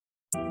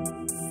Hi,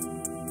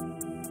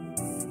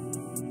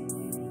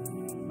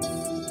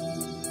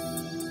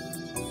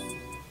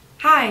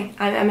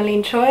 I'm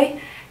Emmeline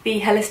Choi,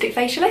 the Holistic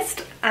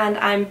Facialist, and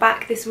I'm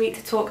back this week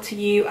to talk to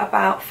you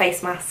about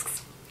face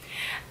masks.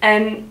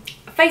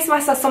 Face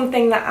masks are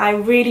something that I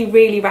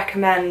really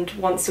recommend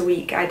once a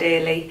week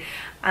ideally,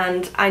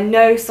 and I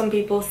know some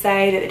people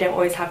say that they don't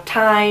always have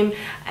time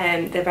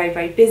and they're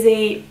very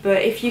busy,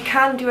 but if you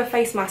can do a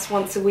face mask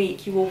once a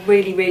week you will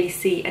really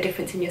see a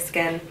difference in your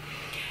skin.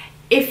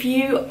 If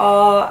you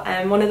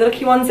are one of the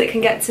lucky ones that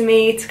can get to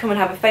me to come and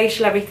have a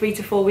facial every 3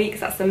 to 4 weeks,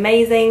 that's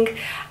amazing.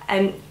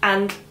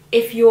 And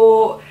if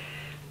you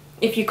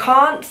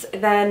can't,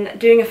 then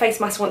doing a face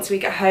mask once a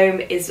week at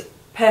home is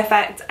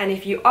perfect. And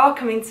if you are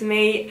coming to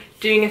me,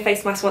 doing a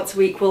face mask once a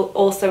week will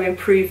also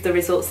improve the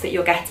results that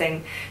you're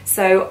getting.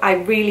 So I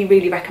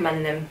really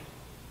recommend them.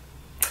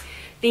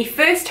 The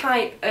first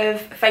type of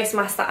face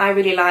mask that I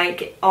really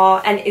like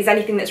is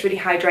anything that's really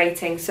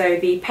hydrating. So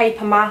the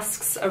paper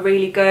masks are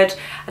really good.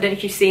 I don't know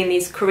if you've seen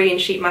these Korean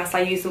sheet masks. I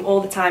use them all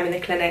the time in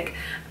the clinic,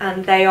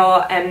 and they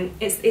are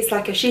it's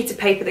like a sheet of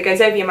paper that goes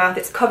over your mouth.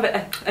 It's covered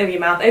over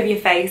your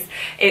face.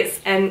 It's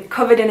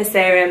covered in a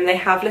serum. They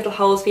have little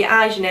holes for your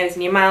eyes, your nose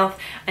and your mouth,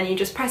 and you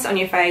just press it on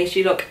your face.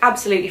 You look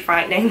absolutely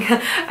frightening,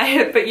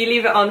 but you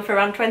leave it on for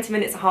around 20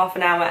 minutes or half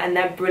an hour, and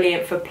they're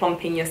brilliant for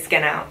plumping your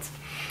skin out.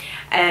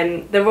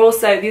 The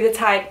other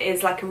type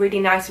is like a really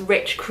nice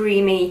rich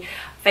creamy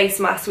face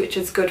mask, which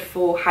is good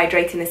for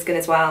hydrating the skin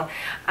as well.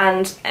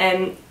 And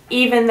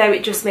even though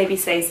it just maybe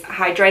says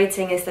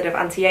hydrating instead of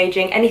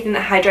anti-aging, anything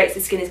that hydrates the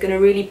skin is going to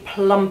really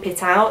plump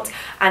it out.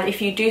 And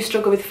if you do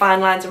struggle with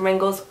fine lines and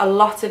wrinkles, a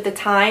lot of the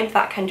time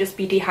that can just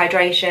be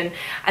dehydration,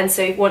 and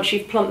so once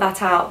you've plumped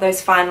that out,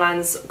 those fine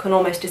lines can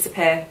almost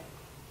disappear.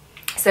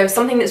 So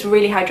something that's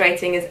really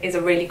hydrating is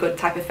a really good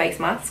type of face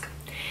mask.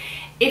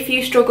 If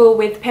you struggle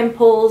with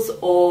pimples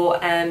or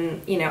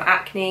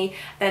acne,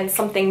 then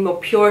something more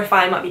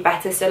purifying might be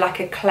better. So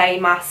like a clay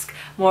mask,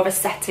 more of a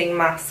setting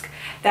mask.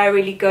 They're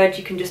really good.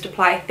 You can just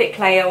apply a thick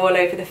layer all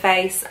over the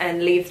face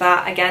and leave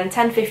that. Again,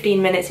 10-15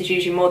 minutes is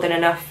usually more than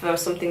enough for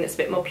something that's a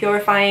bit more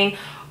purifying.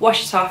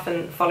 Wash it off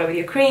and follow with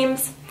your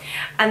creams.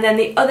 And then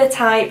the other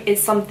type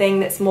is something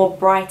that's more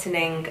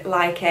brightening,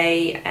 like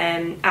a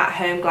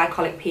at-home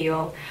glycolic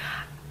peel.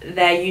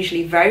 They're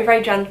usually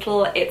very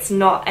gentle. It's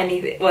not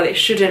anything, well, it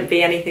shouldn't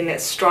be anything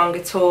that's strong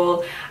at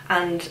all.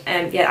 And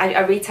yeah,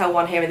 I retail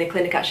one here in the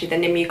clinic actually, the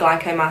Nimue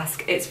Glyco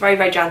Mask. It's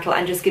very gentle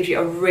and just gives you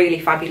a really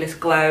fabulous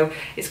glow.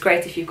 It's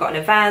great if you've got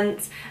an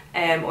event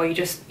or you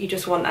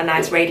just want a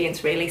nice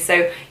radiance really.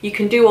 So you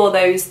can do all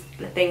those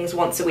things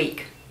once a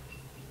week.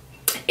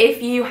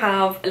 If you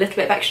have a little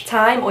bit of extra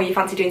time or you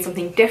fancy doing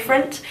something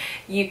different,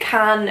 you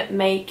can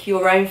make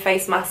your own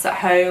face masks at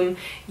home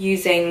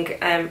using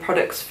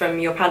products from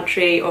your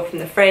pantry or from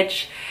the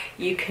fridge.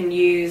 You can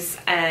use,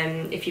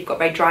 if you've got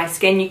very dry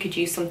skin, you could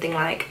use something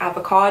like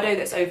avocado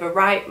that's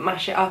overripe,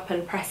 mash it up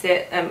and press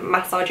it and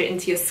massage it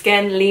into your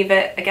skin, leave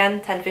it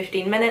again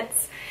 10-15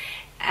 minutes.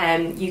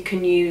 You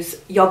can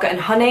use yogurt and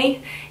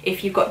honey.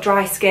 If you've got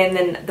dry skin,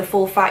 then the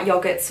full fat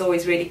yogurt's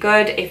always really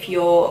good. If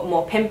you're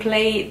more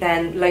pimply,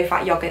 then low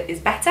fat yogurt is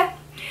better.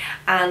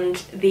 And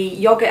the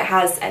yogurt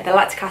has the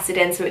lactic acid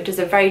in, so it does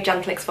a very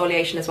gentle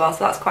exfoliation as well,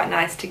 so that's quite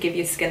nice to give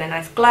your skin a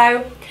nice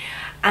glow.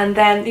 And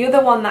then the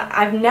other one that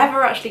I've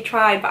never actually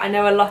tried, but I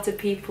know a lot of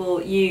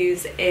people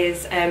use,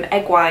 is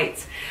egg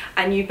white.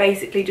 And you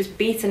basically just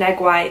beat an egg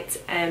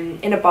white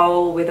in a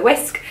bowl with a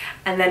whisk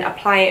and then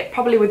apply it,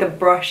 probably with a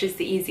brush is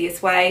the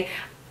easiest way.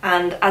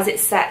 And as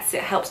it sets,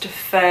 it helps to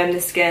firm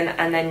the skin,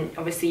 and then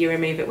obviously you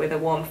remove it with a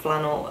warm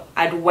flannel.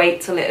 I'd wait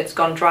till it's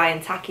gone dry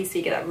and tacky so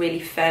you get that really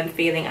firm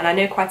feeling, and I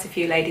know quite a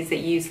few ladies that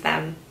use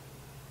them.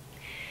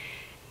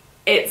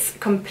 It's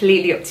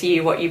completely up to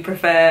you what you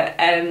prefer.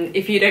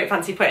 If you don't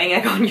fancy putting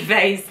egg on your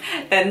face,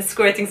 then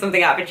squirting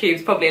something out of a tube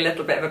is probably a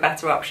little bit of a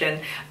better option,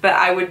 but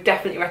I would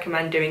definitely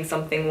recommend doing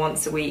something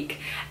once a week.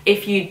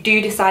 If you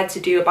do decide to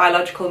do a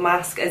biological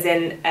mask, as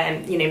in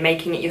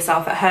making it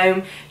yourself at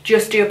home,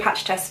 just do a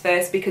patch test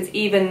first, because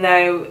even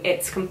though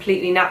it's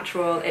completely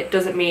natural, it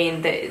doesn't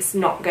mean that it's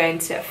not going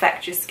to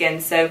affect your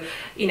skin. So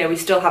we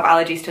still have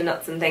allergies to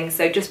nuts and things,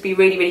 so just be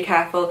really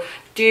careful.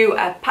 Do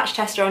a patch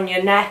tester on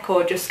your neck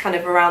or just kind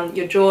of around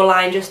your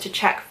jawline, just to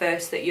check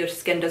first that your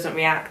skin doesn't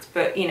react,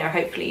 but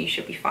hopefully you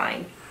should be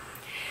fine.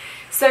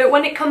 So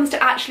when it comes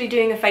to actually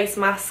doing a face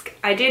mask,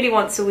 ideally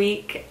once a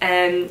week,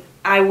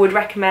 I would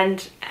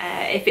recommend,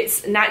 if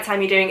it's nighttime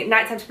you're doing it,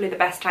 nighttime's probably the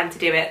best time to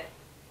do it.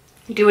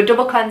 You do a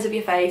double cleanse of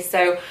your face,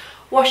 so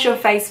wash your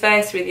face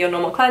first with your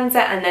normal cleanser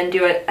and then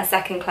do a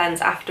second cleanse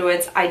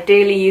afterwards,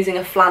 ideally using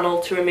a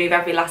flannel to remove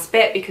every last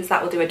bit, because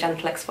that will do a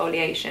gentle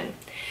exfoliation.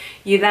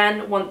 You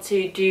then want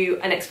to do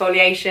an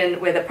exfoliation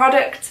with a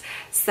product.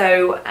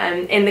 So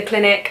in the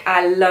clinic,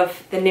 I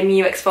love the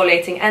Nimue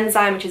exfoliating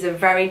enzyme, which is a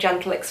very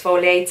gentle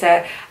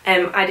exfoliator.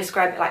 I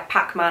describe it like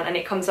Pac-Man, and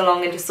it comes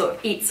along and just sort of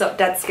eats up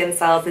dead skin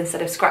cells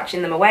instead of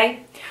scratching them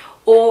away.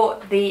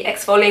 Or the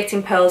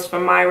exfoliating pearls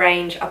from my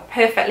range are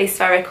perfectly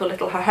spherical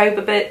little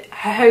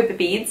jojoba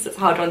beads, that's a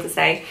hard one to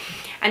say.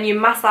 and you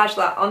massage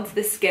that onto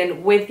the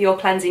skin with your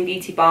cleansing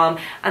beauty balm,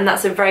 and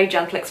that's a very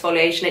gentle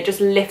exfoliation. It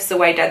just lifts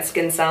away dead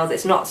skin cells.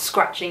 It's not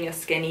scratching your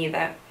skin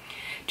either.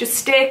 Just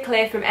steer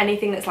clear from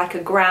anything that's like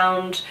a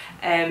ground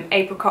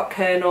apricot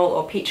kernel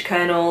or peach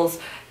kernels.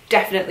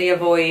 Definitely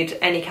avoid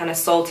any kind of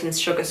salt and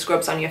sugar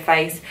scrubs on your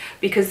face,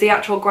 because the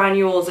actual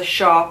granules are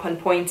sharp and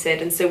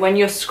pointed, and so when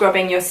you're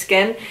scrubbing your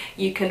skin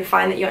you can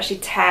find that you actually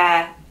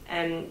tear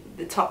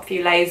the top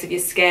few layers of your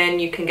skin.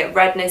 You can get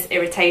redness,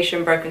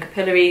 irritation, broken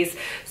capillaries.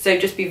 So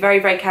just be very,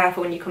 very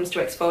careful when it comes to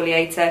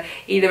exfoliator.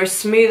 Either a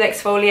smooth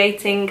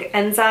exfoliating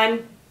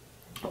enzyme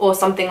or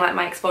something like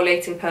my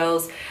exfoliating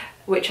pearls,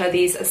 which are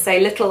these, say,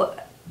 little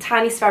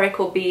tiny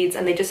spherical beads,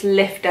 and they just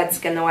lift dead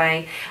skin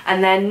away.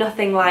 And they're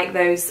nothing like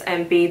those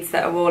beads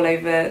that are all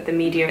over the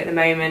media at the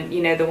moment,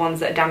 you know, the ones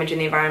that are damaging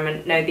the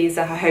environment. No, these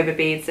are jojoba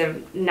beads. They're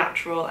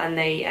natural and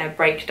they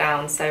break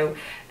down, so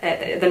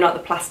they're not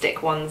the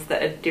plastic ones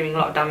that are doing a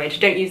lot of damage.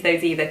 Don't use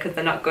those either, because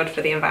they're not good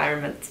for the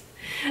environment.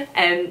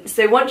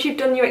 So once you've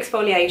done your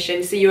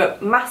exfoliation, so you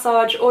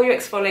massage all your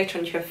exfoliator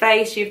onto your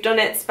face, you've done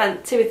it,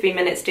 spent 2 or 3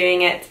 minutes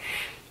doing it,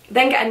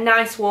 then get a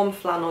nice warm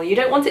flannel. You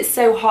don't want it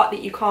so hot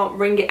that you can't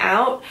wring it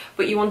out,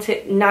 but you want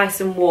it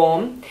nice and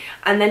warm.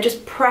 And then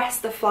just press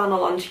the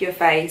flannel onto your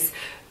face.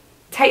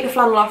 Take the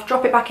flannel off,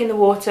 drop it back in the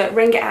water,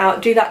 wring it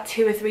out, do that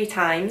 2 or 3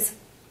 times.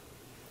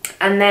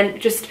 And then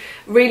just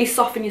really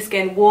soften your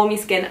skin, warm your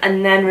skin,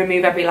 and then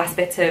remove every last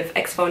bit of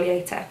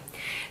exfoliator.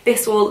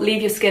 This will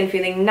leave your skin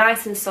feeling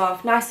nice and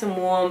soft, nice and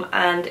warm,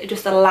 and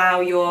just allow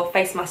your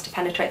face mask to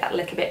penetrate that a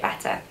little bit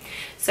better.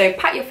 So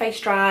pat your face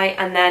dry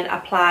and then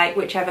apply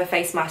whichever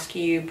face mask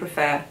you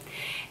prefer.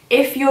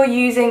 If you're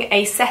using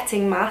a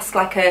setting mask,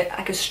 like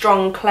a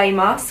strong clay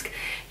mask,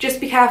 just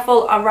be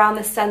careful around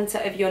the centre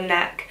of your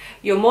neck.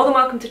 You're more than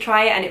welcome to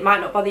try it and it might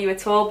not bother you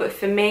at all, but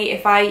for me,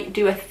 if I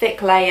do a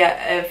thick layer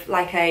of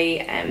like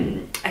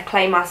a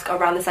clay mask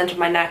around the centre of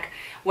my neck,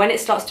 when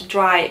it starts to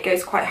dry it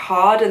goes quite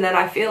hard, and then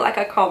I feel like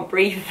I can't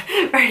breathe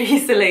very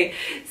easily.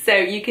 So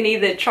you can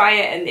either try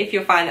it, and if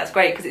you're fine, that's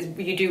great, because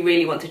you do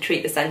really want to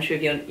treat the centre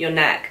of your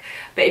neck.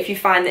 But if you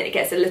find that it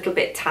gets a little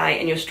bit tight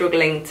and you're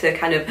struggling to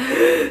kind of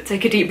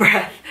take a deep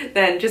breath,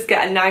 then just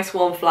get a nice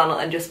warm flannel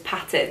and just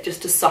pat it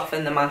just to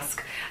soften the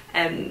mask.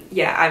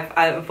 Yeah,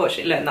 I've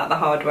unfortunately learned that the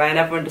hard way. I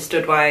never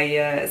understood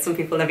why some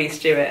people never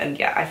used to do it, and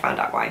yeah, I found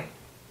out why.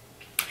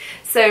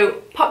 So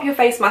pop your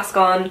face mask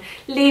on,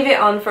 leave it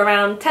on for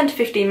around 10 to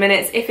 15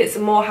 minutes. If it's a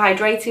more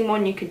hydrating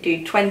one, you could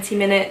do 20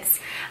 minutes.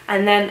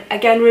 And then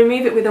again,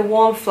 remove it with a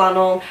warm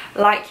flannel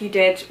like you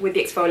did with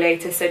the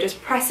exfoliator. So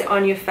just press it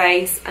on your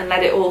face and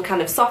let it all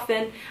kind of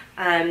soften,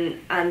 and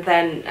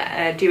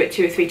then do it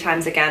 2 or 3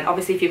 times again.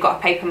 Obviously, if you've got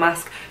a paper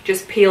mask,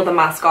 just peel the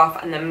mask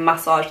off and then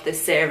massage the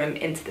serum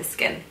into the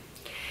skin.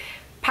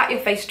 Pat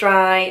your face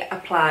dry,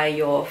 apply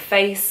your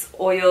face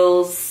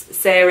oils,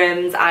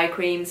 serums, eye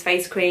creams,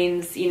 face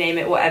creams, you name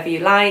it, whatever you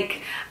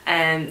like.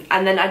 And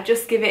then I'd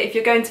just give it, if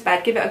you're going to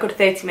bed, give it a good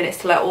 30 minutes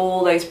to let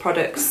all those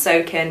products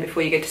soak in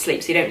before you go to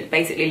sleep, so you don't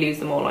basically lose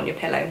them all on your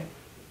pillow.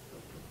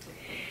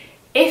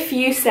 If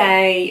you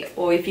say,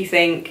 or if you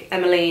think,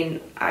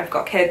 Emmeline, I've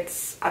got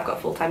kids, I've got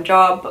a full-time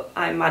job,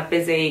 I'm mad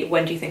busy,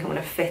 when do you think I'm going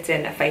to fit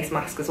in a face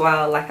mask as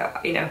well? Like,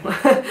 you know,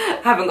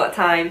 I haven't got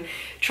time.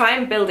 Try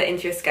and build it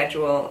into your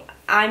schedule.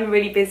 I'm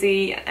really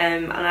busy,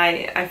 and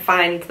I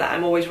find that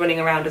I'm always running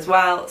around as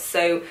well.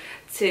 So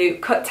to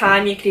cut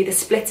time, you could either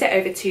split it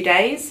over 2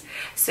 days.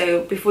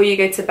 So before you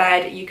go to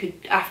bed, you could,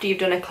 after you've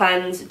done a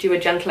cleanse, do a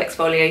gentle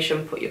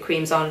exfoliation, put your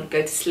creams on,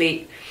 go to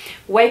sleep.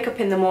 Wake up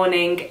in the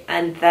morning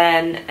and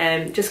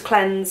then just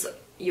cleanse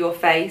your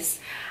face.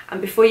 And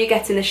before you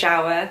get in the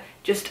shower,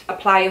 just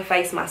apply your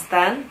face mask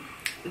then.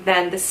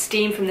 Then the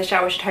steam from the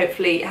shower should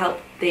hopefully help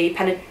the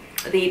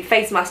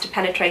face mask to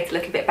penetrate a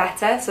little bit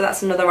better, so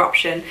that's another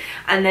option.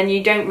 And then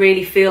you don't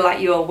really feel like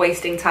you're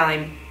wasting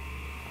time.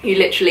 You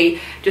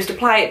literally just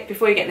apply it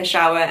before you get in the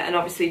shower, and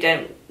obviously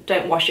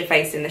don't wash your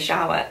face in the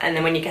shower. And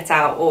then when you get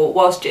out, or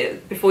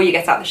before you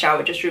get out the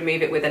shower, just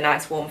remove it with a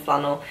nice warm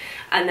flannel,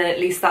 and then at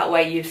least that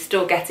way you're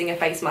still getting a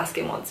face mask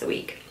in once a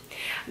week.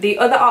 The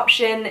other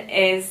option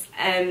is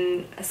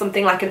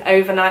something like an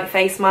overnight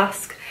face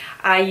mask.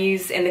 I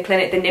use in the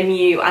clinic the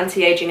Nimue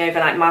anti-aging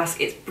overnight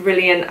mask. It's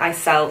brilliant. I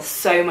sell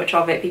so much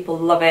of it. People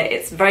love it.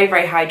 It's very,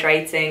 very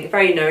hydrating,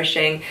 very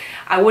nourishing.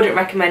 I wouldn't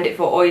recommend it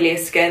for oilier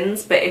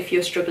skins, but if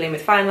you're struggling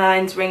with fine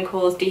lines,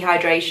 wrinkles,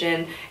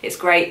 dehydration, it's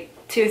great.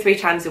 2 or 3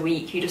 times a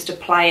week, you just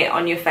apply it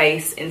on your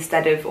face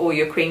instead of all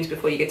your creams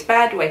before you go to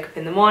bed. Wake up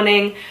in the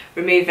morning,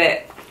 remove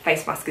it,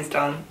 face mask is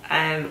done.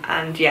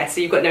 And yeah,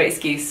 so you've got no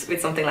excuse with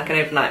something like an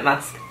overnight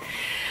mask.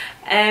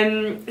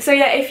 So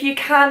yeah, if you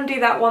can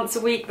do that once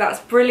a week, that's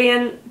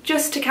brilliant,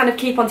 just to kind of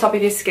keep on top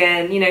of your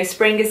skin. You know,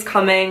 spring is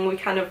coming, we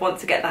kind of want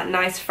to get that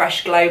nice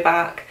fresh glow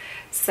back.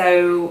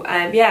 So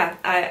yeah,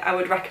 I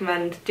would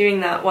recommend doing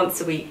that once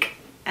a week.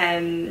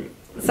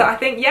 So I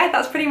think, yeah,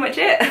 that's pretty much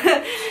it.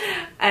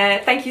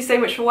 Thank you so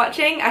much for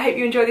watching. I hope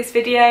you enjoyed this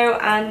video,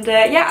 and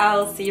yeah,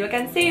 I'll see you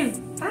again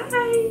soon.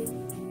 Bye!